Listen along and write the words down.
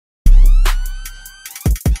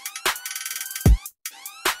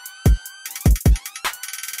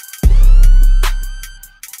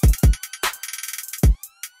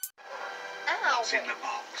What's in the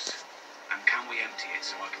box? And can we empty it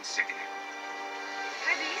so I can sit in it?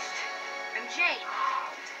 Hi, Beast. I'm Jane.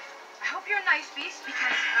 I hope you're a nice beast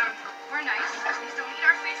because, we're nice. Please don't eat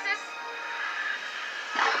our faces.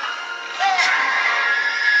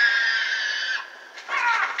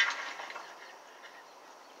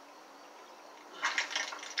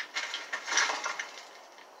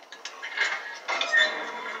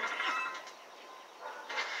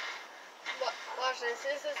 Watch this.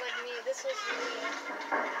 This is like me. This was me.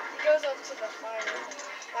 He goes up to the fire.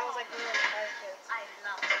 That was like me and the fire kids. I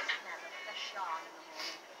love the smell of fresh yarn in the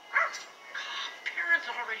morning. Parents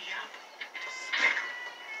already up.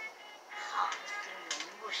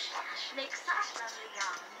 Mustache makes such lovely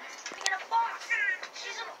yarn. In a box.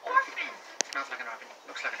 She's an orphan. Smells like an orphan.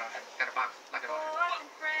 Looks like an orphan. Got a box like an orphan. Orphan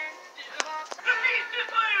friend. The beast is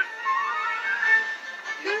loose!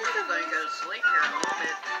 You're going to go to sleep here in a little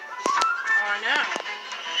bit. Oh, I know.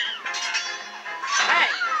 Hey.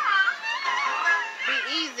 Be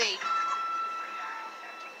easy.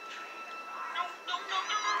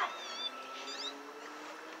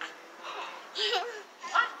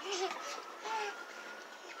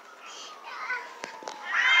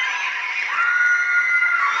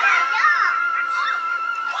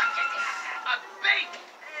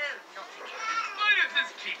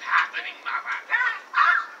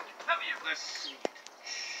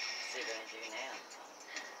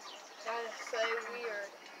 That is so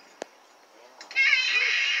weird.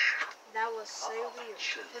 That was so weird.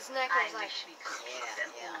 His neck was like...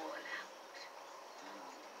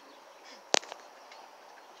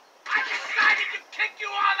 I decided to kick you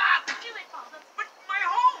all out! Do it, Father. But my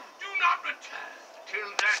home! Do not return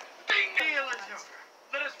till that thing deal is over.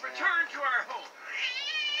 Let us return to our home.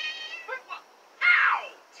 But what?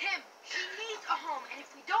 How? Tim, she needs a home, and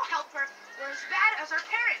if we don't help her, we're as bad as our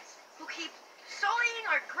parents, who keep sullying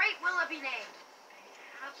our great Willoughby name. They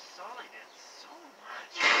have sullied it so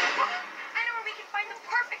much. I know where we can find the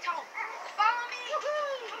perfect home. Follow me.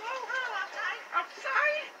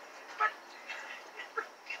 Outside? But...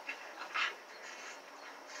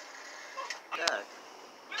 Doug.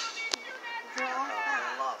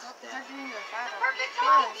 Perfect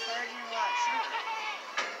home.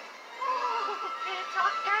 It's a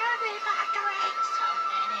candy factory. So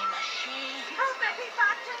many machines. So many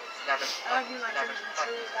buttons. Under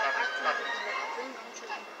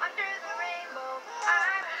the rainbow,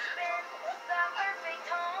 I will spin the perfect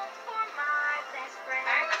home for my best friend.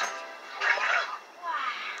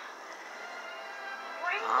 Wow.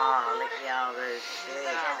 Rainbow Look at all those It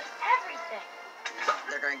cakes. has everything.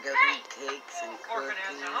 They're going to go eat cakes and Orphan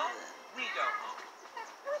has cookies. a home. We go home.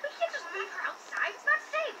 Well, we can't just leave her outside. It's not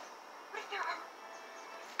safe. What if there are...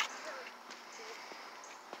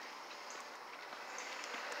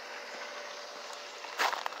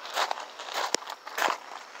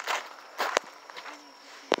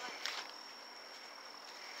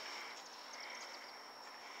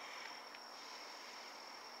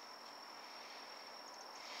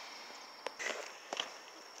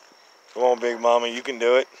 Come on, Big Mama, you can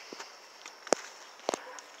do it.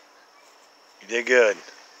 You did good.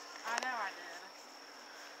 I know I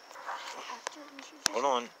did. Hold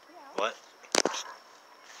on. What?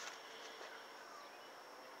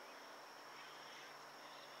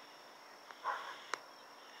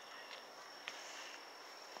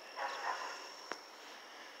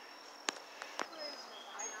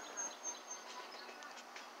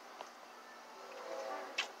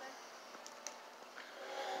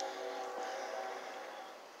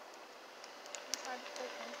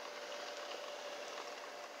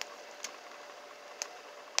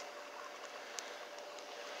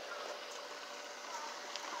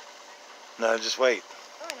 No, just wait.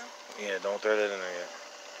 Oh, I know. Yeah, don't throw that in there yet.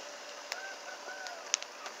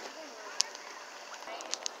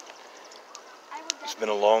 It's been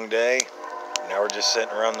a long day. Now we're just sitting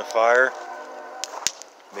around the fire.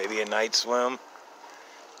 Maybe a night swim.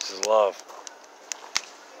 This is love.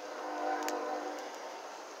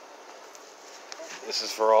 This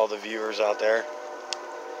is for all the viewers out there.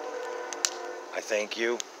 I thank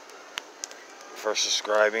you for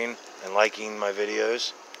subscribing and liking my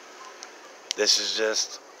videos. This is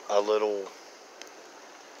just a little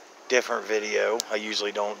different video I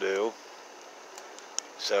usually don't do.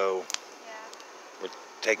 So we're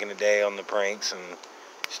taking a day on the pranks and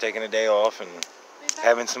just taking a day off and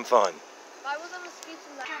having some fun. Why was on the streets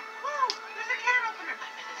in the... Whoa, there's a can opener.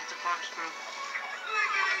 It's a corkscrew.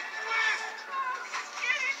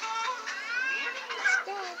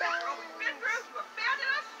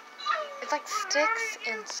 It's like sticks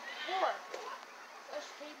and... War.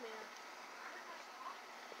 That's caveman.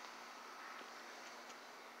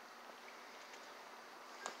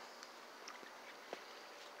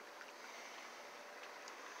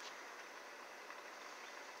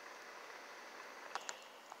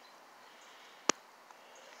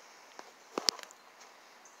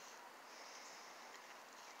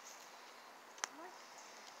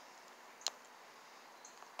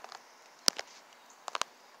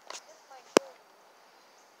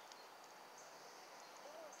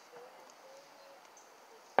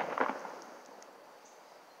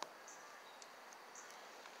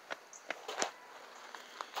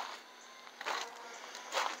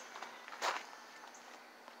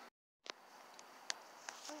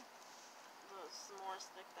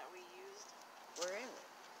 We're in it.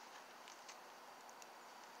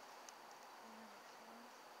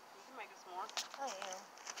 You can make a s'more. I am.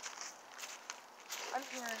 I'm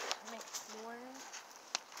gonna make s'mores.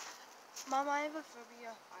 Mom, I have a phobia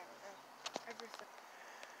of fire now. Everything.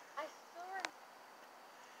 I still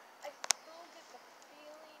get the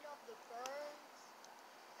feeling of the burns.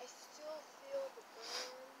 I still feel the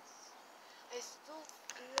burns. I still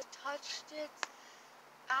touched it.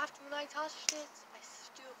 After when I touched it, I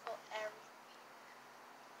still felt everything.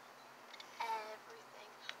 Everything.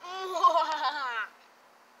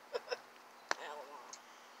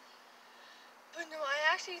 But no, I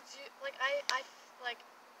actually do, like,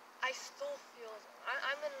 I still feel,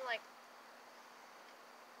 I'm gonna, like,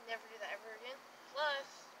 never do that ever again. Plus,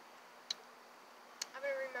 I'm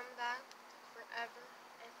gonna remember that forever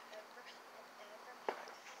and ever and ever.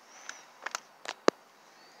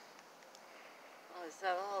 Oh, is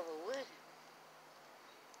that all the wood?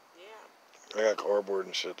 Yeah. I got cardboard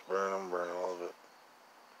and shit to burn. I'm burning all of it.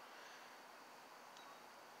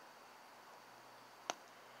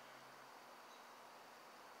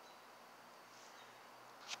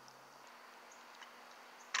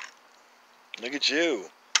 Look at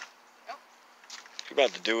you. Oh. You're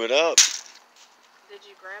about to do it up. Did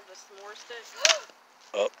you grab the s'more stick?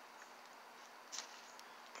 Up.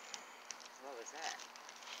 What was that?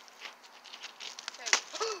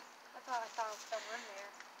 I thought I saw somewhere in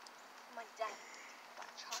there. I'm like, dang,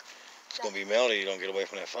 that chocolate. It's gonna be melty. You don't get away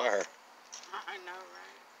from that fire. I know,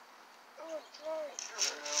 right? Oh,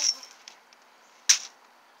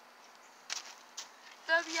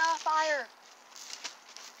 phobia fire.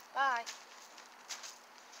 Bye.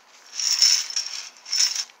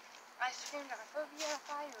 I screamed out phobia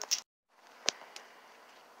fire.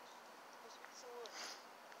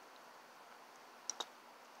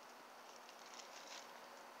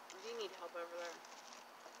 Do you need help over there?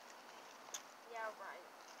 Yeah, right.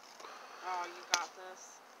 Oh, you got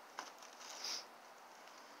this.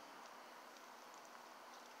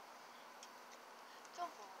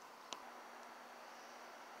 Don't fall.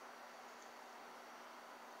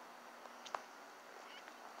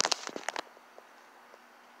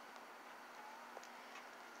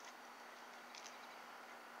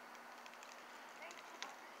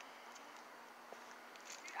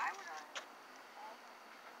 Dude, I would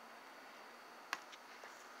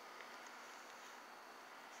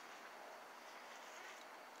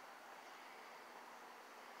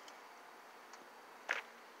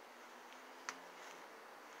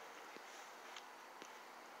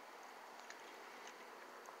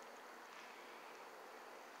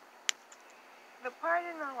The part I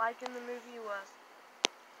didn't like in the movie was,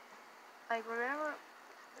 like, remember,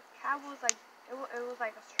 the cat was like, it was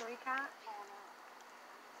like a stray cat.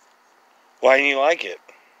 Why didn't you like it?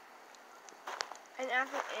 And at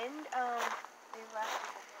the end, they left it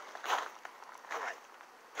behind. What?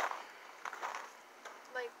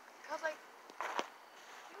 Like, cause like,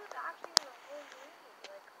 he was actually in the whole movie.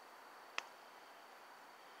 Like,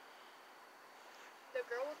 the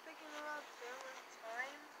girl was picking her up so much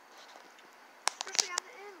time. Especially at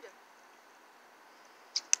the end.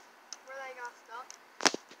 Where they got stuck.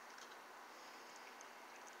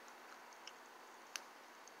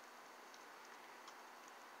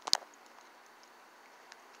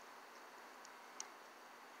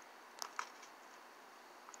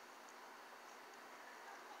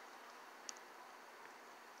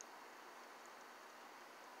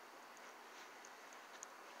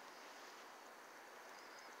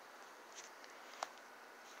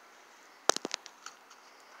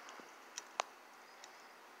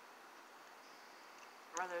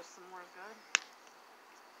 Are those s'mores good?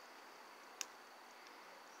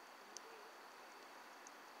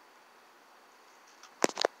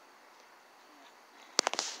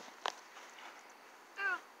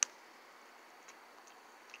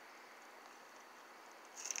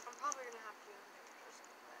 I'm probably gonna have to make just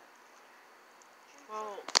that.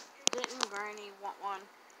 Well, didn't Granny want one?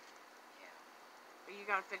 Yeah. Or you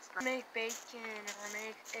gotta fix Granny? Make bacon or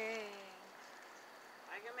make eggs.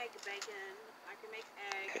 I can make bacon. I can make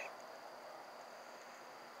egg.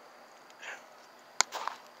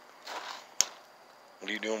 What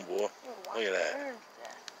are you doing, boy? Oh, Look at that.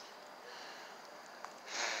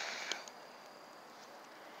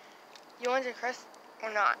 You want it crisp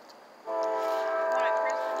or not? Want it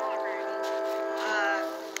crisp or not, Granny?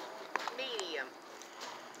 Medium.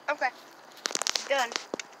 Okay. Done.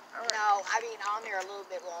 No, I mean on there a little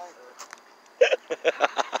bit longer.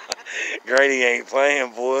 Grady ain't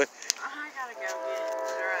playing, boy. I gotta go I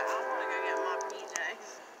wanna go get my PJs.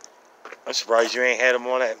 I'm surprised you ain't had them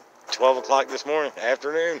on at 12 o'clock this morning,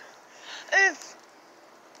 afternoon.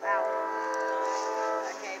 Wow.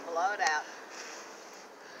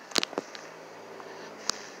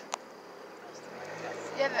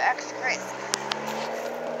 extra crisp.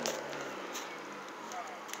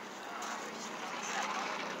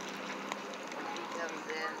 When he comes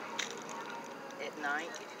in at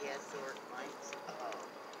night, he has to work nights.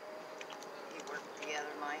 He worked the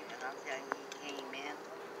other night, and I'll tell you, he came in.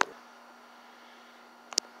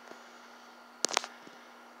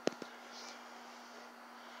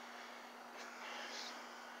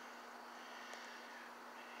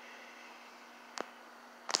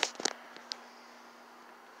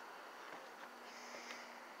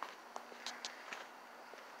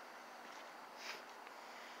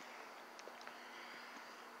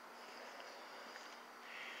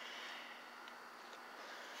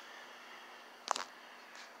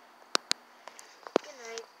 Good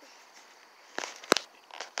night.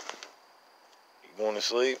 You going to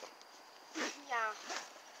sleep? Yeah.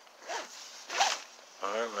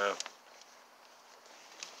 Alright, man.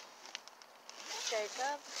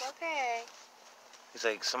 Jacob, it's okay. He's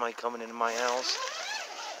like, somebody coming into my house.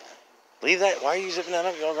 Leave that. Why are you zipping that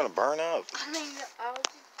up? Y'all gonna burn up. I mean, I was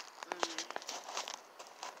just...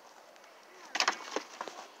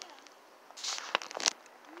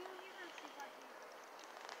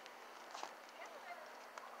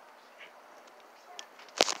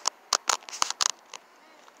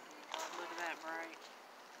 Look at that bright.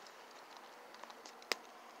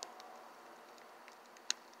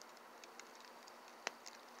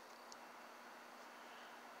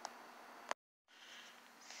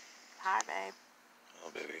 Hi, babe.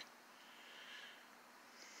 Oh, baby.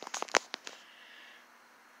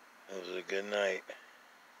 That was a good night.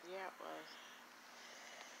 Yeah, it was.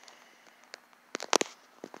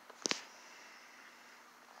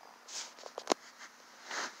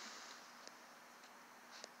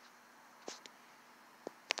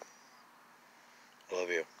 Love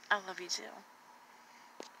you. I love you too.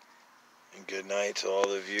 And good night to all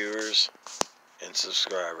the viewers and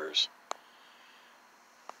subscribers.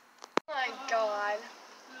 Oh my God.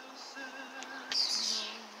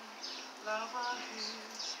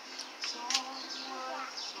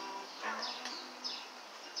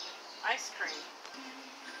 Ice cream.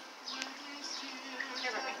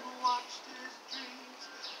 Here, baby.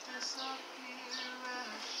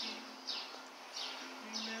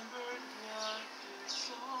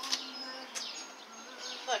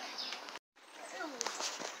 Look.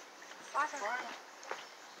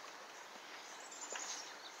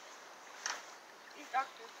 These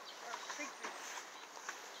doctors are creepy.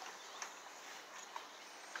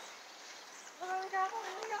 Look what we got in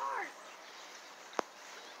the yard.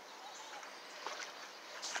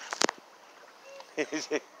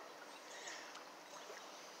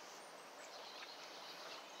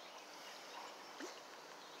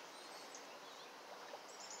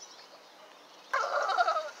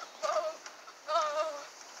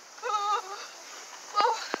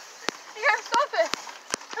 You gotta stop it.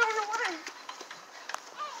 I don't know why.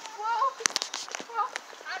 Whoa.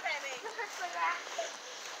 Hi, baby. This hurts my back.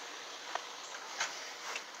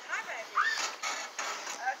 Hi, baby.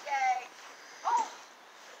 Okay. Oh.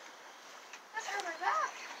 This hurt my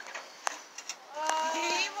back.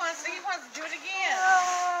 He wants to do it again.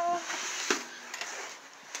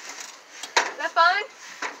 Is that fine?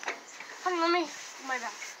 Honey, let me do my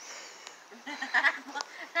back.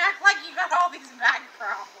 Act like you got all these back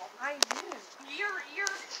problems. I do. You're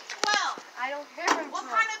 12. I don't care if I'm What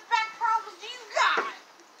small. kind of back problems do you got?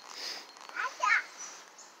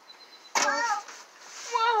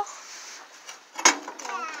 Whoa.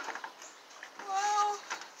 Whoa.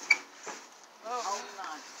 Hold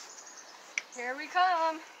on. Here we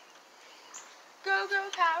come. Go, go,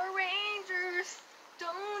 Power Rangers.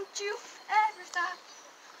 Don't you ever stop.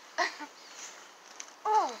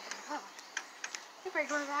 Oh, my God. You break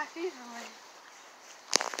my back easily.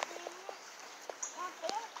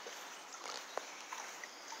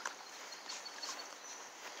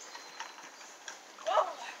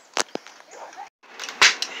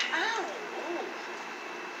 Ow.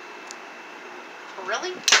 Really?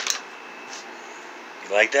 You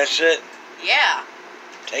like that shit? Yeah.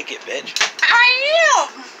 Take it, bitch. I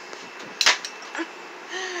am.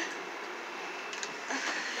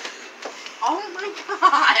 Oh my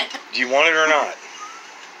God. Do you want it or not?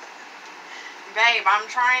 Babe, I'm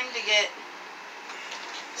trying to get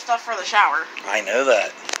stuff for the shower. I know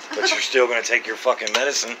that. But you're still gonna take your fucking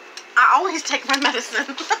medicine. I always take my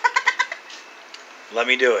medicine. Let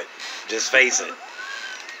me do it. Just face it.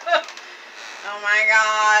 Oh my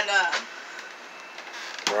God.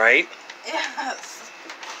 Right? Yes.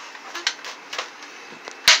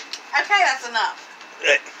 Okay, that's enough.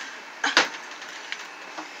 Eh,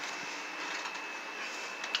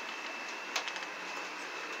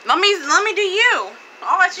 Let me do you.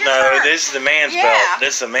 Oh, it's your No, turn. this is the man's Yeah. belt.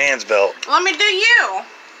 This is the man's belt. Let me do you.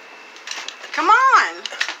 Come on.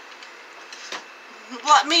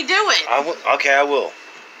 Let me do it. Okay, I will.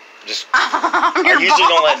 Just I'm your I usually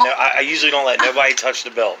don't let boss. I usually don't let nobody touch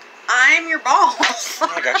the belt. I'm your boss.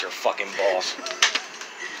 I got your fucking balls.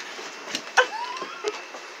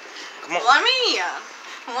 Come on.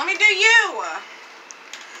 Let me do you.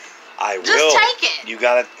 I will. Just take it. You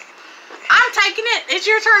gotta. I'm taking it. It's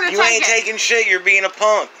your turn to You take ain't it. taking shit. You're being a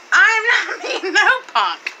punk. I'm not being no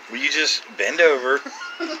punk. Will you just bend over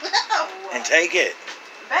No. and take it?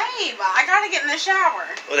 Babe, I gotta get in the shower.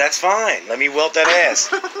 Well, that's fine. Let me welt that ass.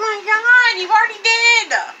 Oh my god, you already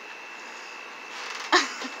did.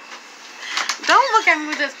 Don't look at me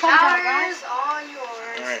with this punk out, Shower guys. is all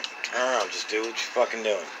yours. Alright, turn around. Just do what you're fucking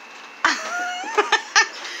doing.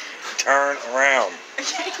 Turn around. Wait,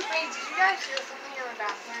 did you guys hear something in the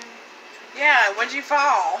bathroom? Yeah, what'd you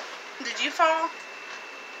fall? Did you fall?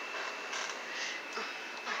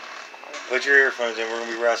 Put your earphones in. We're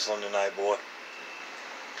gonna be wrestling tonight, boy.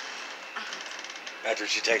 After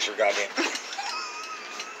she takes her goddamn.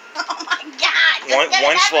 Oh my god. Just One get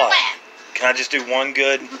it swat. everywhere. Can I just do one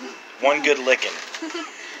good licking?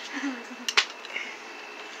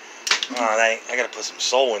 Oh, I gotta put some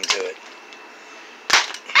soul into it.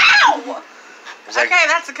 Ow! It's like, Okay,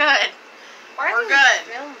 that's good. Why We're did good.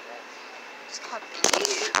 you film this? It's called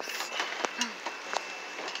Peace.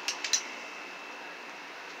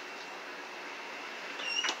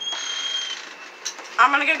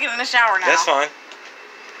 I'm gonna go get in the shower now. that's fine.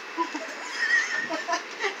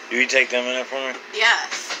 Do you take them in there for me?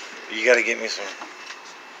 Yes. You gotta get me some.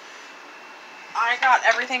 I got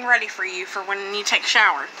everything ready for you for when you take a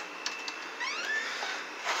shower.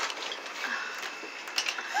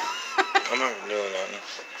 I'm not doing nothing.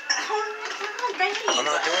 Oh, baby. I'm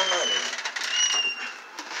not doing nothing.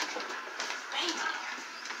 Baby.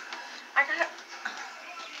 I got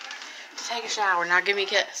to take a shower. Now give me a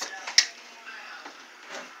kiss.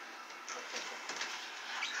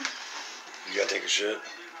 You gotta take a shit.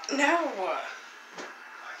 No.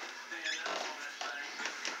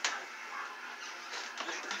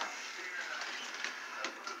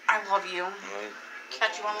 I love you.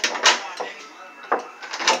 Catch you on the floor, baby.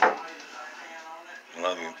 I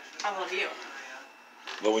love you. I love you.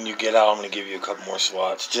 But when you get out, I'm gonna give you a couple more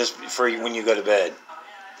slots, just for when you go to bed.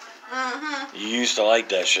 Mm-hmm. You used to like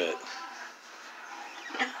that shit.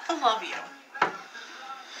 I love you.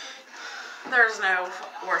 There's no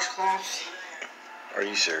washcloths. Are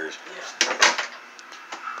you serious?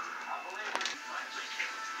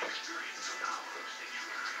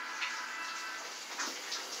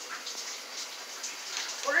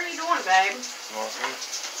 What are you doing, babe? Nothing.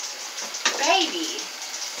 Baby.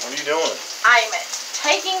 What are you doing? I'm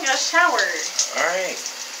taking a shower. All right.